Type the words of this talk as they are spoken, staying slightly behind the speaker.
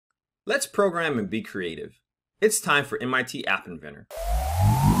Let's program and be creative. It's time for MIT App Inventor.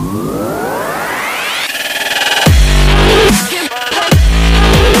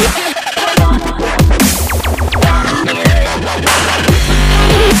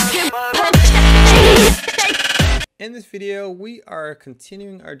 In this video, we are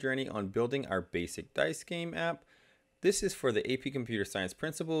continuing our journey on building our basic dice game app. This is for the AP Computer Science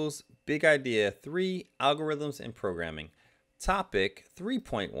Principles, Big Idea 3, Algorithms and Programming. Topic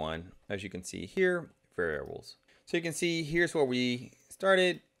 3.1, as you can see here, variables. So you can see here's where we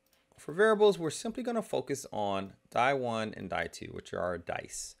started. For variables, we're simply going to focus on die 1 and die 2, which are our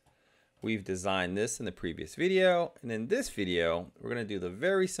dice. We've designed this in the previous video, and in this video, we're going to do the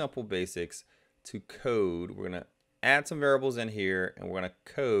very simple basics to code. We're going to add some variables in here, and we're going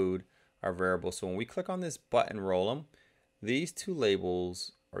to code our variables. So when we click on this button, roll them, these two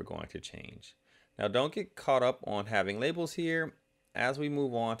labels are going to change. Now don't get caught up on having labels here. As we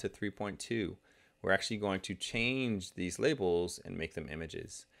move on to 3.2, we're actually going to change these labels and make them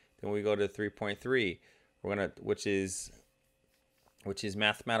images. Then we go to 3.3, we're going to, which is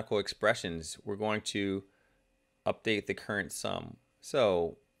mathematical expressions. We're going to update the current sum.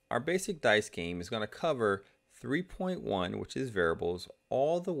 So our basic dice game is going to cover 3.1, which is variables,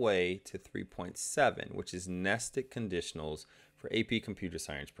 all the way to 3.7, which is nested conditionals for AP Computer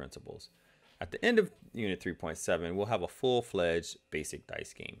Science Principles. At the end of Unit 3.7, we'll have a full-fledged basic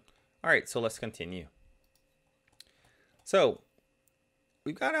dice game. All right, so let's continue. So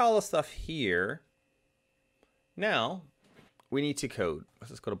we've got all the stuff here. Now we need to code.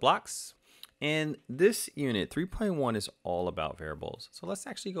 Let's go to blocks. And this unit 3.1 is all about variables. So let's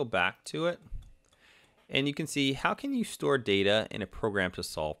actually go back to it. And you can see, how can you store data in a program to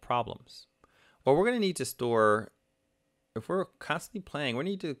solve problems? Well, we're going to need to store, if we're constantly playing, we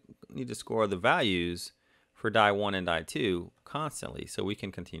need to score the values for die 1 and die 2 constantly so we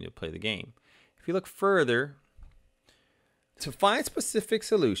can continue to play the game. If you look further, to find specific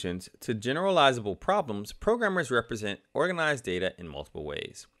solutions to generalizable problems, programmers represent organized data in multiple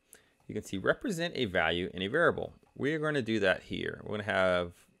ways. You can see represent a value in a variable. We are going to do that here. We're going to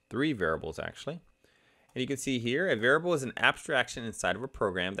have 3 variables actually. And you can see here, a variable is an abstraction inside of a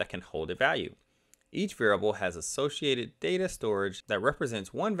program that can hold a value. Each variable has associated data storage that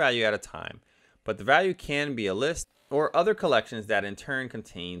represents one value at a time, but the value can be a list or other collections that in turn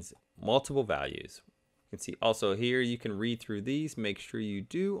contains multiple values. You can see also here, you can read through these, make sure you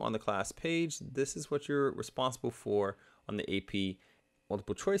do on the class page. This is what you're responsible for on the AP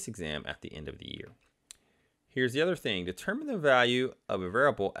multiple choice exam at the end of the year. Here's the other thing, determine the value of a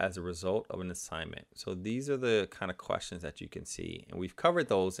variable as a result of an assignment. So these are the kind of questions that you can see, and we've covered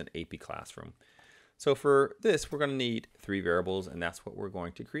those in AP Classroom. So for this, we're going to need 3 variables, and that's what we're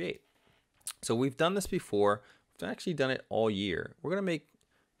going to create. So we've done this before. We've actually done it all year. We're going to make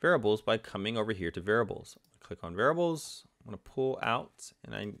variables by coming over here to variables. Click on variables. I'm going to pull out,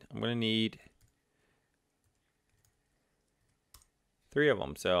 and I'm going to need 3 of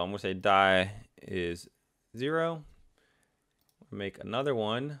them. So I'm going to say die is 0. Make another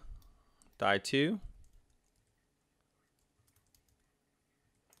one, die 2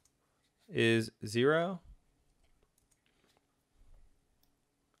 is 0,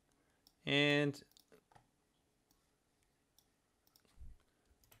 and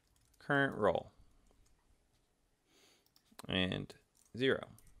current roll and 0.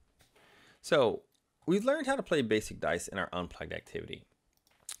 So we've learned how to play basic dice in our unplugged activity.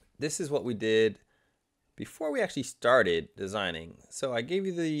 This is what we did before we actually started designing. So I gave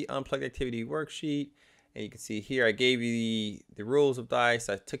you the unplugged activity worksheet, and you can see here I gave you the rules of dice.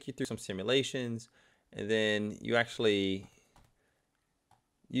 I took you through some simulations, and then you actually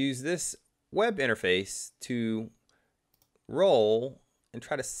use this web interface to roll and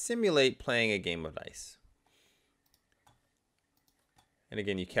try to simulate playing a game of dice. And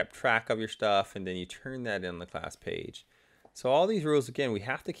again, you kept track of your stuff, and then you turn that in on the class page. So all these rules, again, we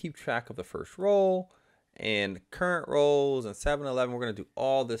have to keep track of the first roll and current rolls and 7-11. We're going to do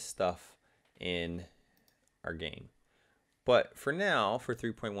all this stuff in our game. But for now, for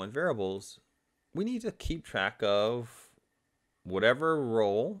 3.1 variables, we need to keep track of whatever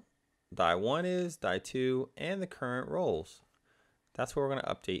roll die 1 is, die 2, and the current rolls. That's what we're going to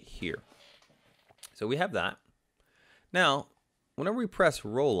update here. So we have that. Now, whenever we press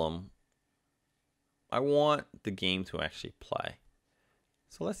roll them, I want the game to actually play.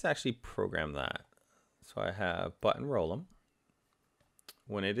 So let's actually program that. So I have button roll them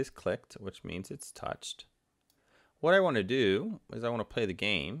when it is clicked, which means it's touched. What I want to do is I want to play the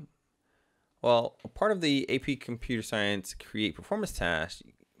game. Well, a part of the AP Computer Science Create Performance task,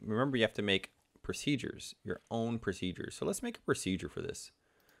 remember you have to make procedures, your own procedures. So let's make a procedure for this.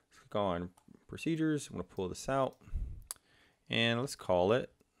 go on procedures. I'm going to pull this out and let's call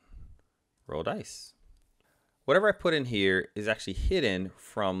it roll dice. Whatever I put in here is actually hidden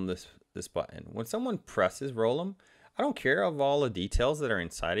from this button. When someone presses roll them, I don't care of all the details that are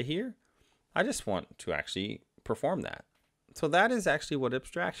inside of here. I just want to actually perform that. So that is actually what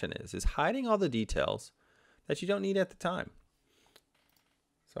abstraction is hiding all the details that you don't need at the time.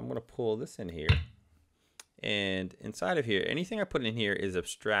 So I'm going to pull this in here. And inside of here, anything I put in here is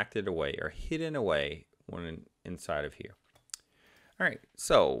abstracted away or hidden away when inside of here. All right,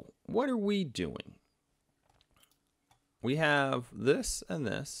 so what are we doing? We have this and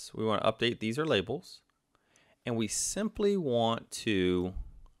this. We want to update. These are labels. And we simply want to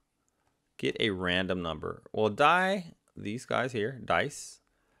get a random number. Well, these guys here, dice,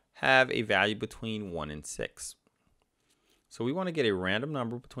 have a value between 1 and 6. So we want to get a random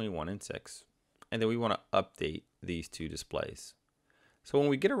number between 1 and 6. And then we want to update these two displays. So when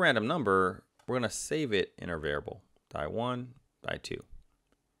we get a random number, we're going to save it in our variable, die 1, die 2.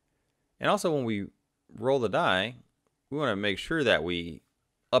 And also when we roll the die, we want to make sure that we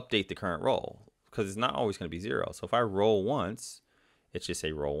update the current roll because it's not always going to be 0. So if I roll once, it should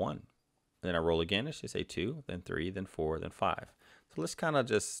say roll 1. Then I roll again, it should say 2, then 3, then 4, then 5. So let's kind of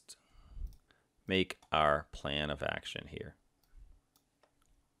just make our plan of action here.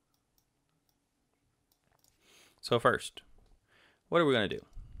 So first, what are we going to do?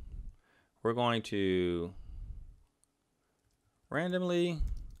 We're going to randomly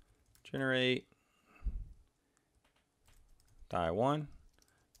generate die 1,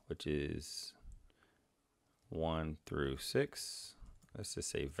 which is 1 through 6. Let's just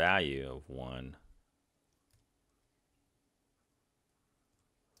say value of 1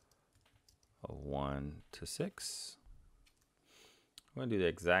 to 6. I'm going to do the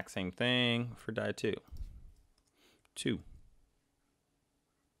exact same thing for die 2. 2.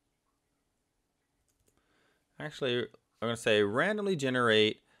 Actually, I'm going to say randomly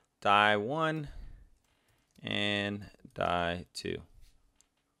generate die 1 and die 2.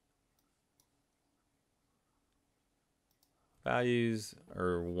 Values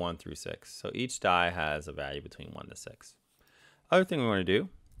are 1 through 6. So each die has a value between 1 to 6. Other thing we want to do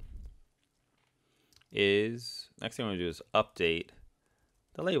is, next thing we want to do is update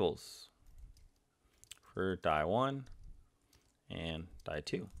the labels for die 1 and die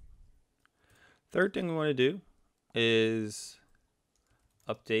 2. Third thing we want to do is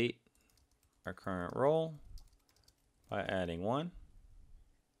update our current roll by adding 1.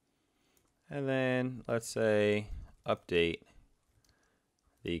 And then let's say update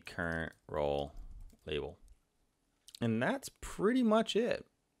the current roll label. And that's pretty much it.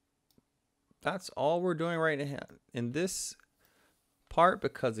 That's all we're doing right now in this part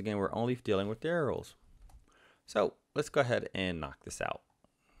because again, we're only dealing with the rolls. So let's go ahead and knock this out.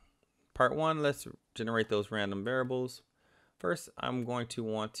 Part 1, let's generate those random variables. First, I'm going to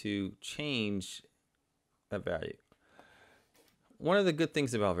want to change that value. One of the good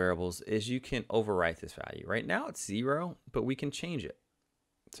things about variables is you can overwrite this value. Right now it's 0, but we can change it.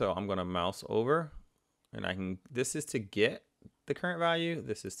 So I'm going to mouse over and this is to get the current value.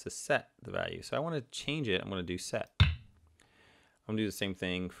 This is to set the value. So I want to change it. I'm going to do set. I'm going to do the same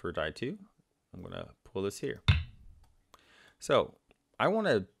thing for die 2. I'm going to pull this here. So I want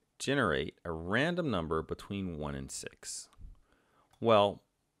to generate a random number between 1 and 6. Well,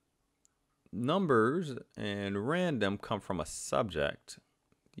 numbers and random come from a subject.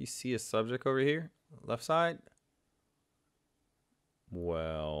 You see a subject over here, left side?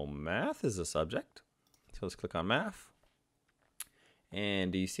 Well, math is a subject. So let's click on math.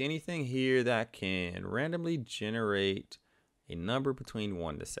 And do you see anything here that can randomly generate a number between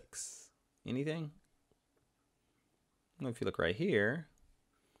 1 to 6? Anything? If you look right here,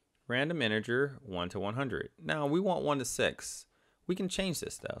 random integer 1 to 100. Now we want 1 to 6. We can change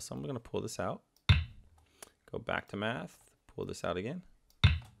this though. So I'm going to pull this out, go back to math, pull this out again.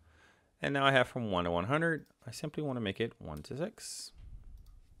 And now I have from 1 to 100. I simply want to make it 1 to 6.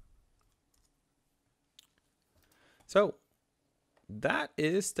 So that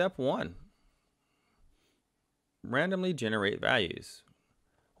is step 1. Randomly generate values.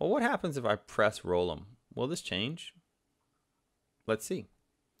 Well, what happens if I press roll them? Will this change? Let's see.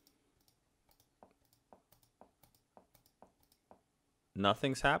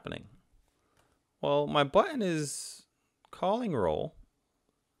 Nothing's happening. Well, my button is calling roll.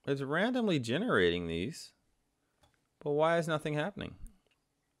 It's randomly generating these, but why is nothing happening?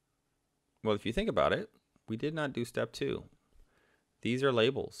 Well, if you think about it, we did not do step 2. These are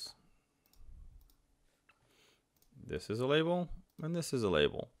labels. This is a label, and this is a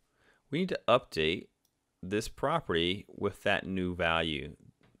label. We need to update this property with that new value.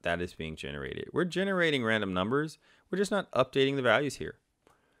 that is being generated. We're generating random numbers. We're just not updating the values here.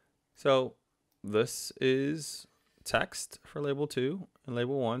 So this is text for label 2 and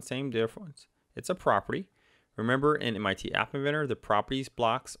label 1, same difference. It's a property. Remember in MIT App Inventor, the properties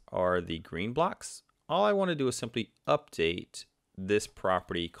blocks are the green blocks. All I want to do is simply update this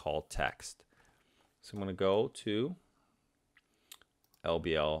property called text. So I'm going to go to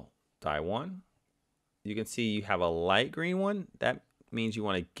LBL die 1. You can see you have a light green one. That means you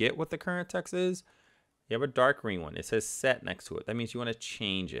want to get what the current text is. You have a dark green one. It says set next to it. That means you want to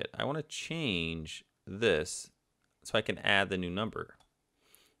change it. I want to change this so I can add the new number.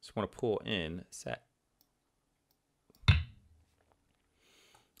 So I want to pull in set.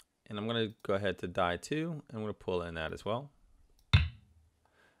 And I'm going to go ahead to die 2. And I'm going to pull in that as well.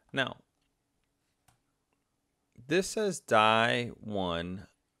 Now, this says die 1,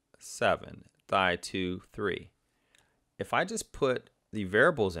 7, die 2, 3. If I just put the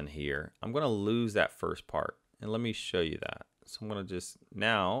variables in here, I'm going to lose that first part. And let me show you that. So I'm going to just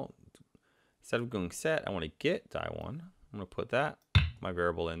now, instead of going set, I want to get die 1. I'm going to put that, my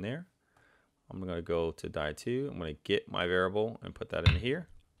variable in there. I'm going to go to die 2. I'm going to get my variable and put that in here.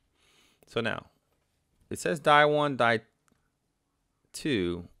 So now, it says die 1, die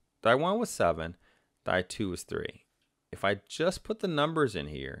 2. Die 1 was 7. Die 2 was 3. If I just put the numbers in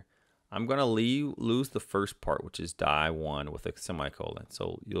here, I'm going to lose the first part, which is die 1 with a semicolon.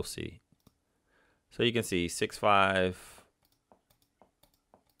 So you'll see. So you can see 6, 5.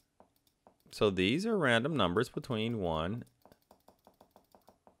 So these are random numbers between 1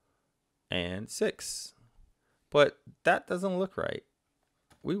 and 6. But that doesn't look right.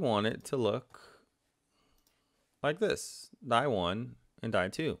 We want it to look like this. Die 1 and die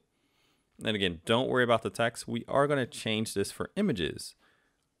 2. And again, don't worry about the text. We are going to change this for images.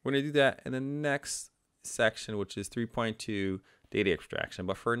 We're going to do that in the next section, which is 3.2 data extraction.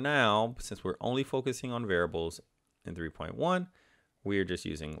 But for now, since we're only focusing on variables in 3.1, we're just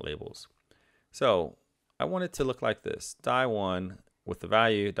using labels. So I want it to look like this. Die 1 with the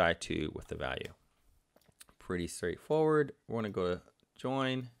value, die 2 with the value. Pretty straightforward. We're going to go to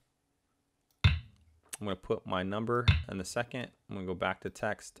join. I'm going to put my number in the second. I'm going to go back to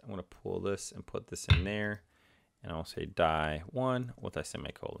text. I'm going to pull this and put this in there. And I'll say die 1 with a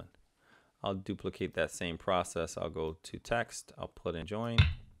semicolon. I'll duplicate that same process. I'll go to text. I'll put in join.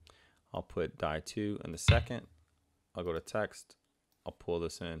 I'll put die 2 in the second. I'll go to text. I'll pull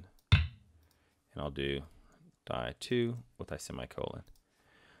this in. And I'll do die 2 with a semicolon.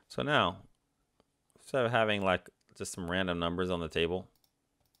 So now, instead of having like just some random numbers on the table,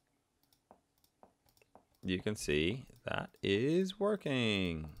 you can see that is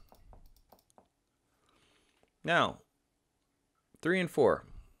working. Now, 3 and 4,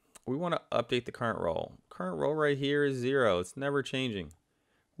 we want to update the current role. Current role right here is 0. It's never changing.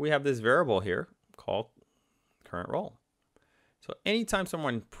 We have this variable here called current role. So anytime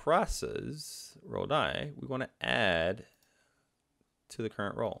someone presses roll die, we want to add to the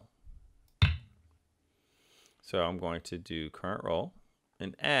current role. So I'm going to do current role.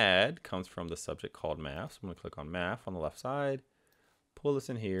 And add comes from the subject called math. So I'm going to click on math on the left side, pull this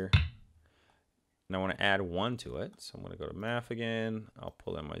in here. And I want to add 1 to it. So I'm going to go to math again. I'll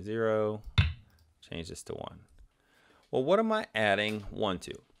pull in my 0, change this to 1. Well, what am I adding 1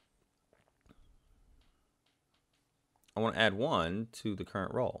 to? I want to add 1 to the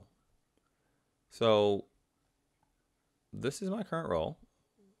current role. So this is my current role.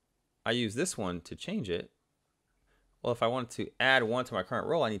 I use this one to change it. Well, if I want to add 1 to my current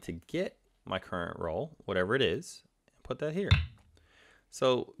role, I need to get my current role, whatever it is, and put that here.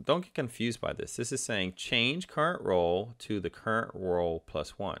 So don't get confused by this. This is saying change current role to the current role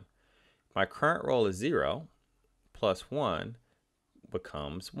plus 1. My current role is 0, plus 1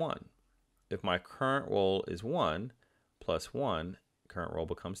 becomes 1. If my current role is 1, plus 1, current role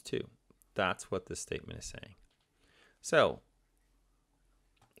becomes 2. That's what this statement is saying. So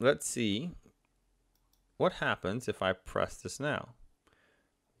let's see what happens if I press this now.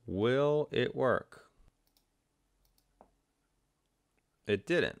 Will it work? It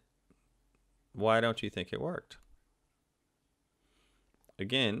didn't. Why don't you think it worked?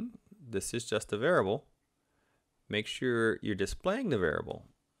 Again, this is just a variable. Make sure you're displaying the variable.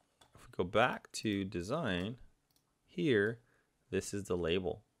 If we go back to design, here, this is the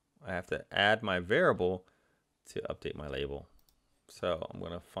label. I have to add my variable to update my label. So I'm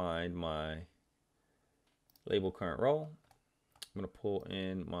going to find my label current role. I'm going to pull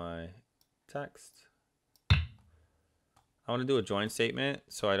in my text. I want to do a join statement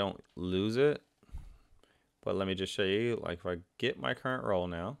so I don't lose it. But let me just show you, like if I get my current role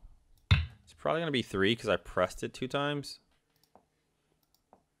now, it's probably going to be 3 because I pressed it 2 times.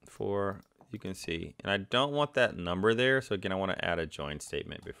 before, you can see, and I don't want that number there. So again, I want to add a join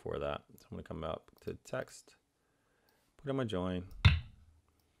statement before that. So I'm going to come up to text, put in my join,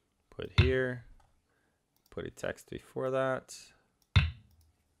 put here, put a text before that,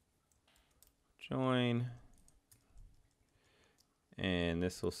 join, and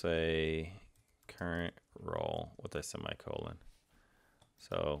this will say current role with a semicolon.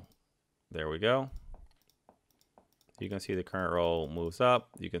 So there we go. You can see the current role moves up.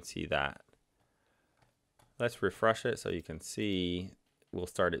 You can see that. Let's refresh it so you can see we'll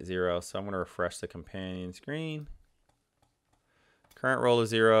start at 0. So I'm going to refresh the companion screen. Current role is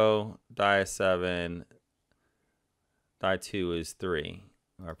 0, die is 7, die 2 is 3.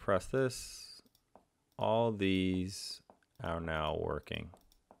 I press this. All these are now working.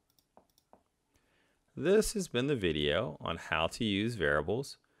 This has been the video on how to use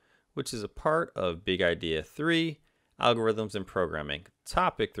variables, which is a part of Big Idea 3, Algorithms and Programming,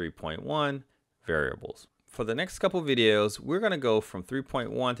 Topic 3.1, Variables. For the next couple videos, we're going to go from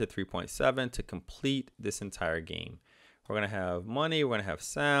 3.1 to 3.7 to complete this entire game. We're going to have money, we're going to have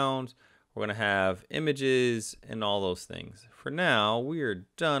sound, we're going to have images, and all those things. For now, we are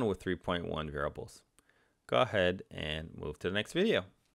done with 3.1 variables. Go ahead and move to the next video.